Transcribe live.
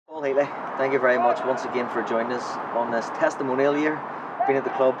Heatley, thank you very much once again for joining us on this testimonial year. Been at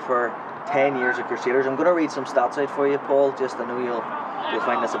the club for 10 years at Crusaders. I'm going to read some stats out for you, Paul. Just I know you'll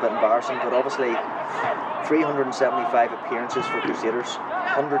find this a bit embarrassing, but obviously 375 appearances for Crusaders,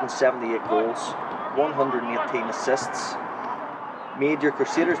 178 goals, 118 assists. Made your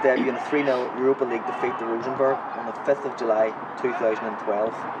Crusaders debut in a 3-0 Europa League defeat to Rosenborg on the 5th of July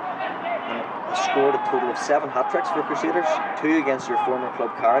 2012. And scored a total of 7 hat-tricks for Crusaders, 2 against your former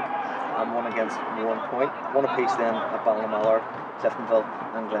club Carrick and 1 against 1 Point, 1 apiece then at Ballinamalloy, Cliftonville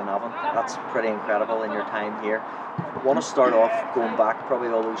and Glenavon. That's pretty incredible in your time here. I want to start off going back probably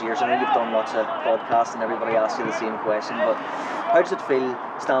all those years. I know you've done lots of podcasts and everybody asks you the same question, but how does it feel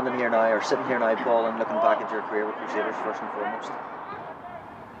standing here now or sitting here now, Paul, and looking back at your career with Crusaders first and foremost?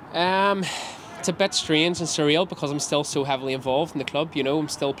 It's a bit strange and surreal because I'm still so heavily involved in the club. You know, I'm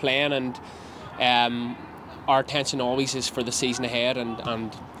still playing, and our attention always is for the season ahead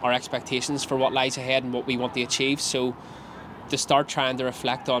and our expectations for what lies ahead and what we want to achieve. So to start trying to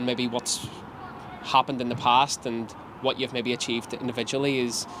reflect on maybe what's happened in the past and what you've maybe achieved individually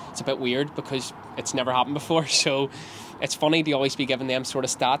it's a bit weird because it's never happened before. So it's funny to always be given them sort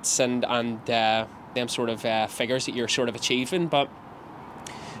of stats and them sort of figures that you're sort of achieving, but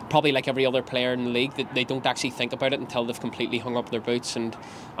probably like every other player in the league, that they don't actually think about it until they've completely hung up their boots and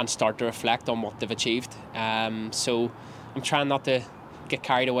start to reflect on what they've achieved. So I'm trying not to get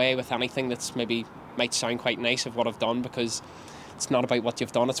carried away with anything that's maybe might sound quite nice of what I've done, because it's not about what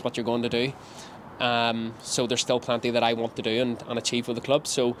you've done, it's what you're going to do. So there's still plenty that I want to do and achieve with the club.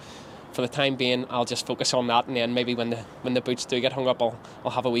 So for the time being, I'll just focus on that, and then maybe when the boots do get hung up,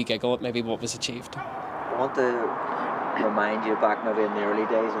 I'll have a wee giggle at maybe what was achieved. I want to remind you back maybe in the early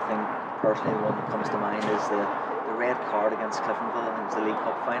days. I think personally the one that comes to mind is the red card against Cliftonville. I think it was the League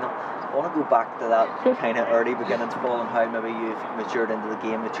Cup final. I want to go back to that kind of early beginnings, Paul, and how maybe you've matured into the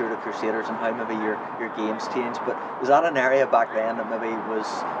game, matured at Crusaders, and how maybe your game's changed. But was that an area back then that maybe was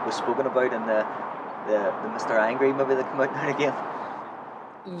spoken about in the Mr. Angry maybe that come out now and again?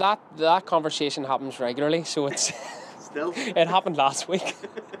 That conversation happens regularly, so it's still it happened last week.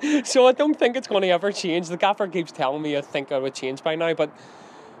 So I don't think it's going to ever change. The gaffer keeps telling me I think I would change by now, but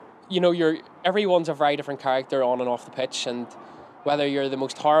you know, everyone's a very different character on and off the pitch, and whether you're the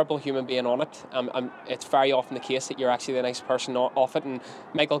most horrible human being on it, it's very often the case that you're actually the nice person off it, and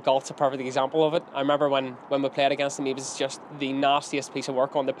Michael Galt's a perfect example of it. I remember when we played against him, he was just the nastiest piece of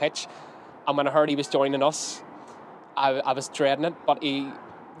work on the pitch, and when I heard he was joining us, I was dreading it, but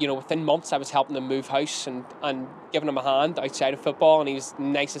within months I was helping him move house and giving him a hand outside of football, and he was the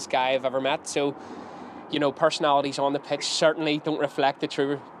nicest guy I've ever met. So, personalities on the pitch certainly don't reflect the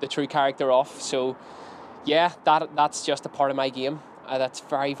true character off. So, yeah, that's just a part of my game. That's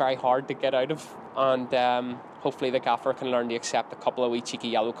very, very hard to get out of, and hopefully the gaffer can learn to accept a couple of wee cheeky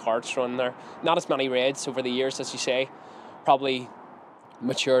yellow cards thrown there. Not as many reds over the years, as you say. Probably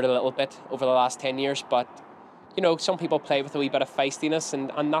matured a little bit over the last 10 years, but some people play with a wee bit of feistiness,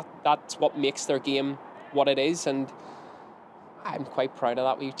 and that's what makes their game what it is, and I'm quite proud of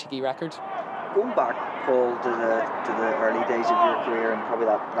that wee cheeky record. Going back, Paul, to the early days of your career and probably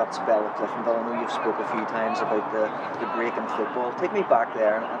that spell at Cliftonville, I know you've spoke a few times about the break in football. Take me back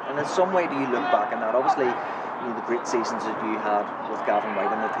there, and in some way do you look back on that? Obviously, the great seasons that you had with Gavin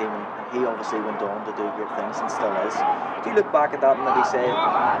White in the team, and he obviously went on to do great things and still is. Do you look back at that and maybe say,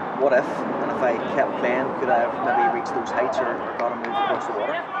 what if, and if I kept playing, could I have maybe reached those heights or got a move across the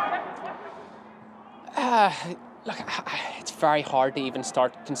water? Look, it's very hard to even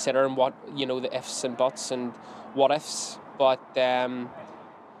start considering what, the ifs and buts and what ifs, but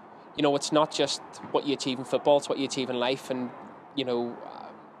it's not just what you achieve in football, it's what you achieve in life. And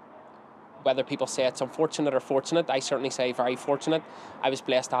whether people say it's unfortunate or fortunate, I certainly say very fortunate. I was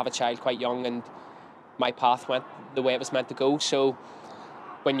blessed to have a child quite young, and my path went the way it was meant to go. So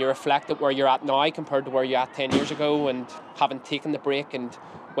when you reflect at where you're at now compared to where you're at 10 years ago, and having taken the break and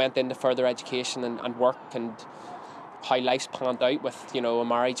went into further education and work, and how life's panned out with a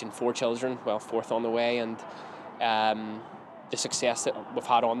marriage and 4 children, well, 4th on the way, and the success that we've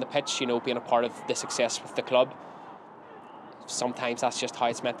had on the pitch, being a part of the success with the club, sometimes that's just how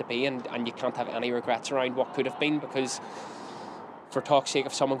it's meant to be, and you can't have any regrets around what could have been, because for talk's sake,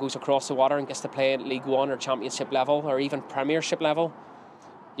 if someone goes across the water and gets to play at League One or Championship level or even Premiership level,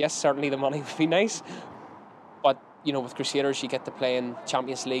 yes, certainly the money would be nice, but with Crusaders you get to play in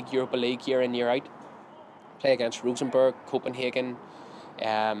Champions League, Europa League year in, year out, play against Rosenborg, Copenhagen,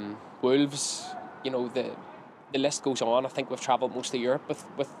 Wolves, the list goes on. I think we've travelled most of Europe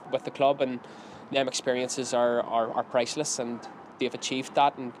with the club, and them experiences are priceless, and they've achieved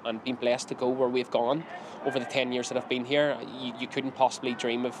that and been blessed to go where we've gone over the 10 years that I've been here. You couldn't possibly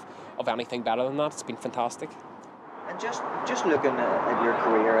dream of anything better than that. It's been fantastic. And just looking at your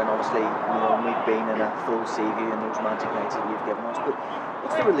career, and obviously, we've been in a full sea view in those magic nights that you've given us, but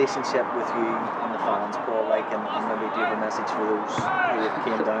what's the relationship with you and the fans, Paul, like, and maybe do you have a message for those who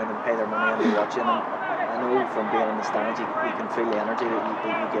came down and pay their money and be watching? And I know from being in the stands, you can feel the energy that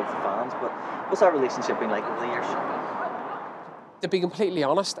you give the fans, but what's that relationship been like over the years? To be completely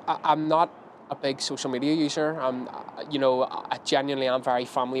honest, I'm not a big social media user. I genuinely am very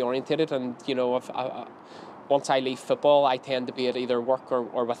family orientated, and once I leave football, I tend to be at either work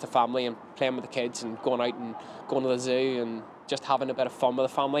or with the family and playing with the kids and going out and going to the zoo and just having a bit of fun with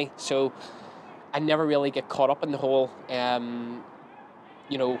the family. So I never really get caught up in the whole,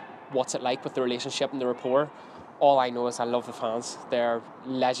 what's it like with the relationship and the rapport. All I know is I love the fans. They're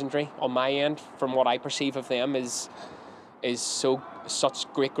legendary on my end. From what I perceive of them is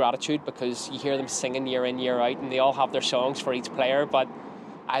such great gratitude, because you hear them singing year in, year out, and they all have their songs for each player, but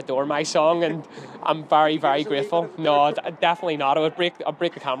I adore my song, and I'm very, very grateful. No, definitely not. I'll break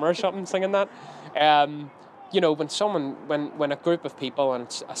the camera or something singing that. When a group of people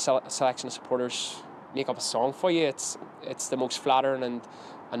and a selection of supporters make up a song for you, it's the most flattering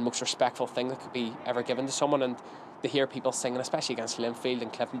and most respectful thing that could be ever given to someone. And to hear people singing, especially against Linfield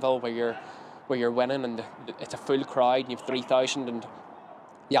and Cliftonville, where you're winning and it's a full crowd and you've 3,000 and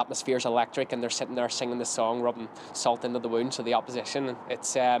the atmosphere's electric, and they're sitting there singing the song, rubbing salt into the wounds of the opposition.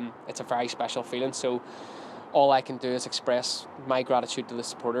 It's a very special feeling. So all I can do is express my gratitude to the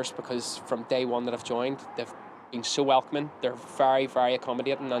supporters, because from day one that I've joined, they've been so welcoming. They're very, very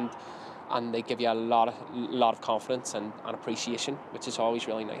accommodating, and they give you a lot of confidence and appreciation, which is always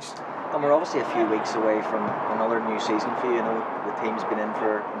really nice. And we're obviously a few weeks away from another new season for you. The team's been in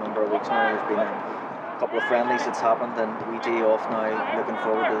for a number of weeks now. There's been a couple of friendlies that's happened, and we G off now, looking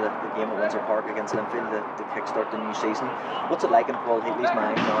forward to the game at Windsor Park against Linfield to kickstart the new season. What's it like in Paul Heatley's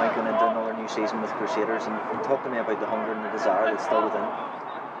mind now going into another new season with Crusaders, and talk to me about the hunger and the desire that's still within?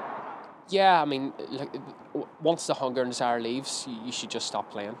 Yeah, I mean, once the hunger and desire leaves, you should just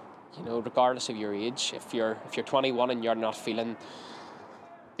stop playing. Regardless of your age, if you're 21 and you're not feeling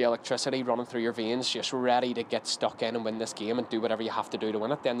the electricity running through your veins, just ready to get stuck in and win this game and do whatever you have to do to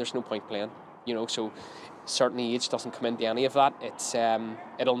win it, then there's no point playing. So certainly age doesn't come into any of that.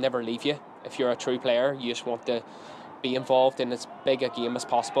 It'll never leave you. If you're a true player, you just want to be involved in as big a game as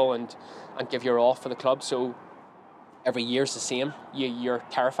possible and give your all for the club. So every year's the same. You're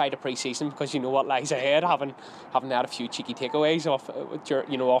terrified of pre-season because you know what lies ahead, having had a few cheeky takeaways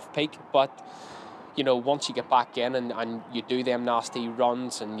off peak. But once you get back in and you do them nasty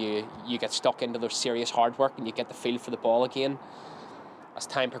runs and you get stuck into the serious hard work and you get the feel for the ball again, as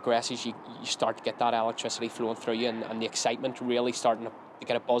time progresses, you start to get that electricity flowing through you and the excitement really starting to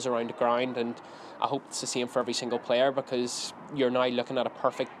get a buzz around the ground. And I hope it's the same for every single player, because you're now looking at a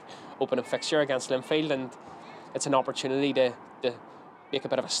perfect opening fixture against Linfield, and it's an opportunity to make a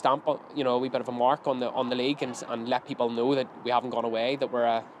bit of a stamp, a wee bit of a mark on the league and let people know that we haven't gone away, that we're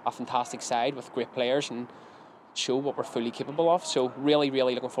a fantastic side with great players, and show what we're fully capable of. So really,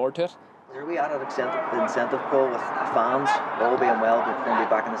 really looking forward to it. Is there a wee added incentive, Paul, with fans all being well but going to be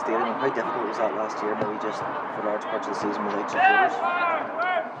back in the stadium? And how difficult was that last year, maybe just for large parts of the season without supporters?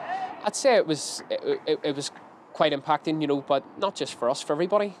 I'd say it was quite impacting, but not just for us, for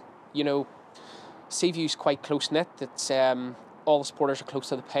everybody. Seaview's quite close-knit. It's all the supporters are close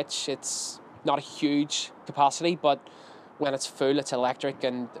to the pitch. It's not a huge capacity, but when it's full, it's electric,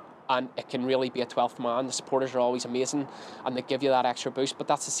 and it can really be a 12th man. The supporters are always amazing, and they give you that extra boost. But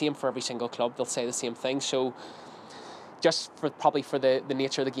that's the same for every single club. They'll say the same thing. So just for the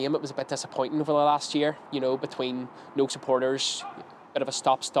nature of the game, it was a bit disappointing over the last year, between no supporters, a bit of a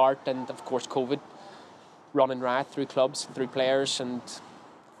stop-start, and of course COVID running riot through clubs, through players, and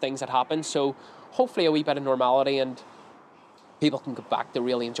things that happen. So hopefully a wee bit of normality and people can get back to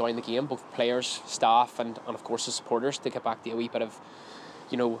really enjoying the game, both players, staff, and of course the supporters, to get back to a wee bit of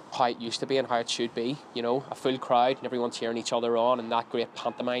how it used to be and how it should be. A full crowd and everyone's cheering each other on, and that great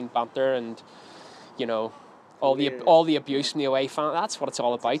pantomime banter, and all the abuse from the away fan. That's what it's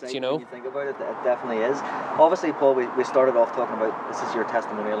all about. When you think about it, it definitely is. Obviously, Paul, we started off talking about this is your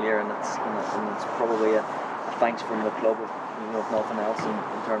testimonial year, and it's probably a thanks from the club, if nothing else,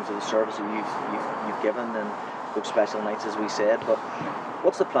 in terms of the service that you've given and those special nights, as we said. But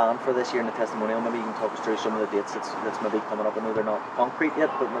what's the plan for this year in the testimonial? Maybe you can talk us through some of the dates that's maybe coming up. I know they're not concrete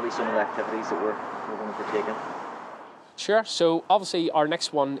yet, but maybe some of the activities that we're going to partake in. Sure. So obviously our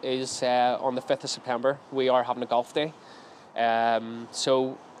next one is on the 5th of September. We are having a golf day.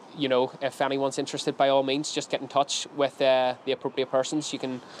 So you know, if anyone's interested, by all means, just get in touch with the appropriate persons. You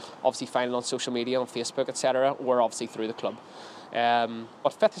can obviously find it on social media, on Facebook, etc., or obviously through the club.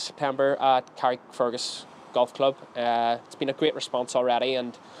 But 5th of September at Carrickfergus Golf Club. It's been a great response already,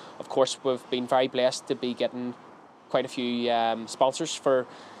 and of course we've been very blessed to be getting quite a few sponsors for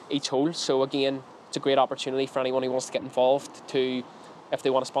each hole. So again, it's a great opportunity for anyone who wants to get involved to, if they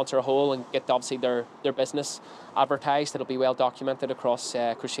want to sponsor a hole and get obviously their business advertised. It'll be well documented across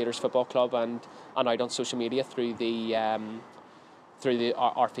Crusaders Football Club and out on social media through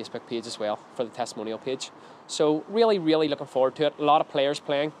our Facebook page as well, for the testimonial page. So really looking forward to it. A lot of players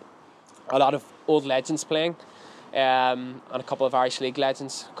playing, a lot of old legends playing, and a couple of Irish League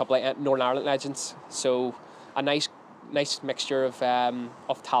legends, a couple of Northern Ireland legends. So a nice mixture of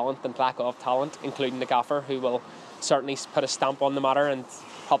talent and lack of talent, including the gaffer, who will certainly put a stamp on the matter and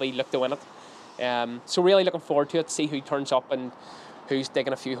probably look to win it. So really looking forward to it, to see who turns up and who's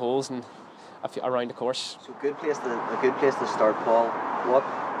digging a few holes and around the course. So a good place to start, Paul.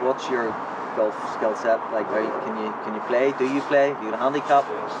 What's your golf skill set like? Can you play? Do you play? Do you have a handicap?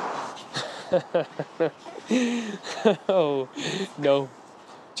 Oh no,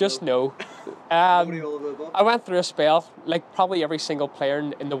 just no. I went through a spell, like probably every single player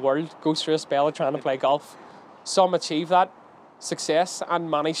in the world goes through a spell of trying to play golf. Some achieve that success and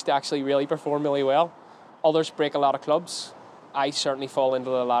manage to actually really perform really well. Others break a lot of clubs. I certainly fall into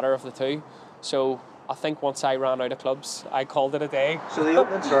the latter of the two. So I think once I ran out of clubs, I called it a day. So the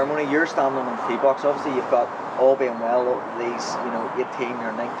opening ceremony, you're standing on the tee box. Obviously, you've got, all being well, these 18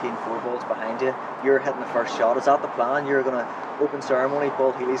 or 19 4 balls behind you. You're hitting the first shot. Is that the plan? You're going to open ceremony.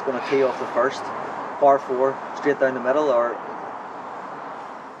 Paul Heatley's going to tee off the first par 4 straight down the middle, or?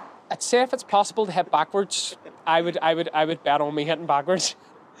 I'd say if it's possible to hit backwards, I would bet on me hitting backwards.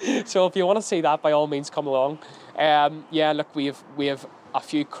 So if you want to see that, by all means, come along. Yeah, look, we have a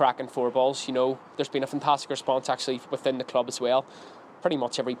few cracking 4 balls. You know, there's been a fantastic response actually within the club as well. Pretty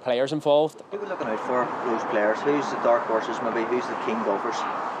much every player's involved. Who are we looking out for, those players? Who's the dark horses, maybe? Who's the keen golfers?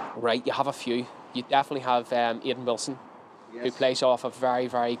 Right, you have a few. You definitely have Aidan Wilson, yes, who plays off a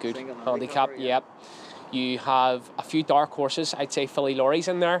very good handicap. Yep. You have a few dark horses. I'd say Philly Laurie's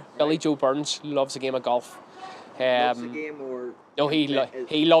in there. Right. Billy Joe Burns loves a game of golf. Loves the game, or no, he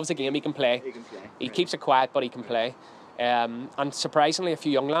loves a game. He can play. He right. keeps it quiet, but he can play. And surprisingly, a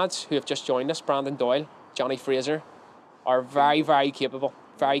few young lads who have just joined us, Brandon Doyle, Johnny Fraser, are very capable.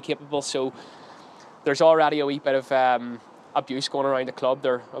 Very capable. So there's already a wee bit of abuse going around the club.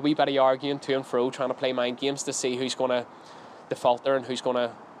 They're a wee bit of arguing to and fro, trying to play mind games to see who's going to falter and who's going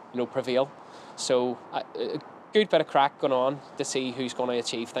to prevail. So a good bit of crack going on to see who's going to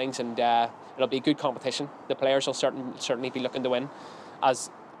achieve things, and it'll be a good competition. The players will certainly be looking to win, as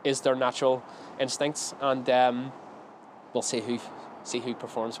is their natural instincts, and we'll see who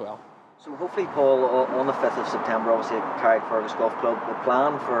performs well. So hopefully, Paul, on the 5th of September, obviously at Carrickfergus Golf Club, the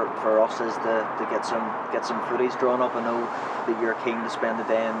plan for us is to get some footage drawn up. I know that you're keen to spend the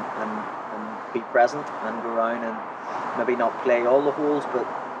day and be present and go around and maybe not play all the holes, but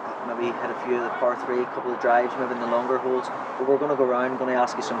maybe hit a few of the par 3, a couple of drives, maybe in the longer holes. But we're going to go around, going to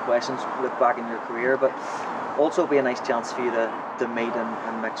ask you some questions, look back in your career, but also be a nice chance for you to meet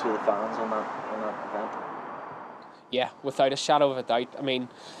and mix with the fans on that event. Yeah, without a shadow of a doubt. I mean,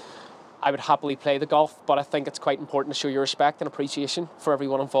 I would happily play the golf, but I think it's quite important to show your respect and appreciation for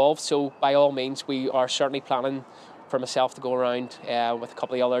everyone involved. So by all means, we are certainly planning for myself to go around with a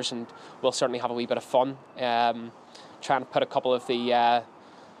couple of others, and we'll certainly have a wee bit of fun. Try and put a couple of the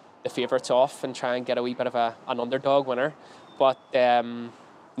favourites off and try and get a wee bit of an underdog winner. But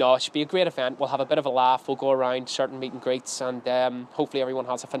no, it should be a great event. We'll have a bit of a laugh. We'll go around, certain meet and greets, and hopefully everyone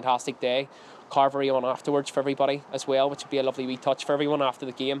has a fantastic day. Carvery on afterwards for everybody as well, which would be a lovely wee touch for everyone after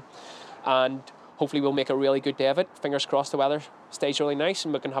the game. And hopefully we'll make a really good day of it. Fingers crossed the weather stays really nice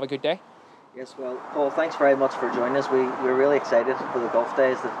and we can have a good day. Yes, well, Paul, thanks very much for joining us. We're really excited for the golf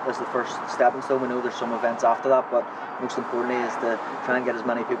day as the first stepping stone. We know there's some events after that, but most importantly is to try and get as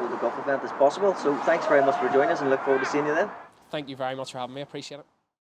many people to the golf event as possible. So thanks very much for joining us and look forward to seeing you then. Thank you very much for having me. I appreciate it.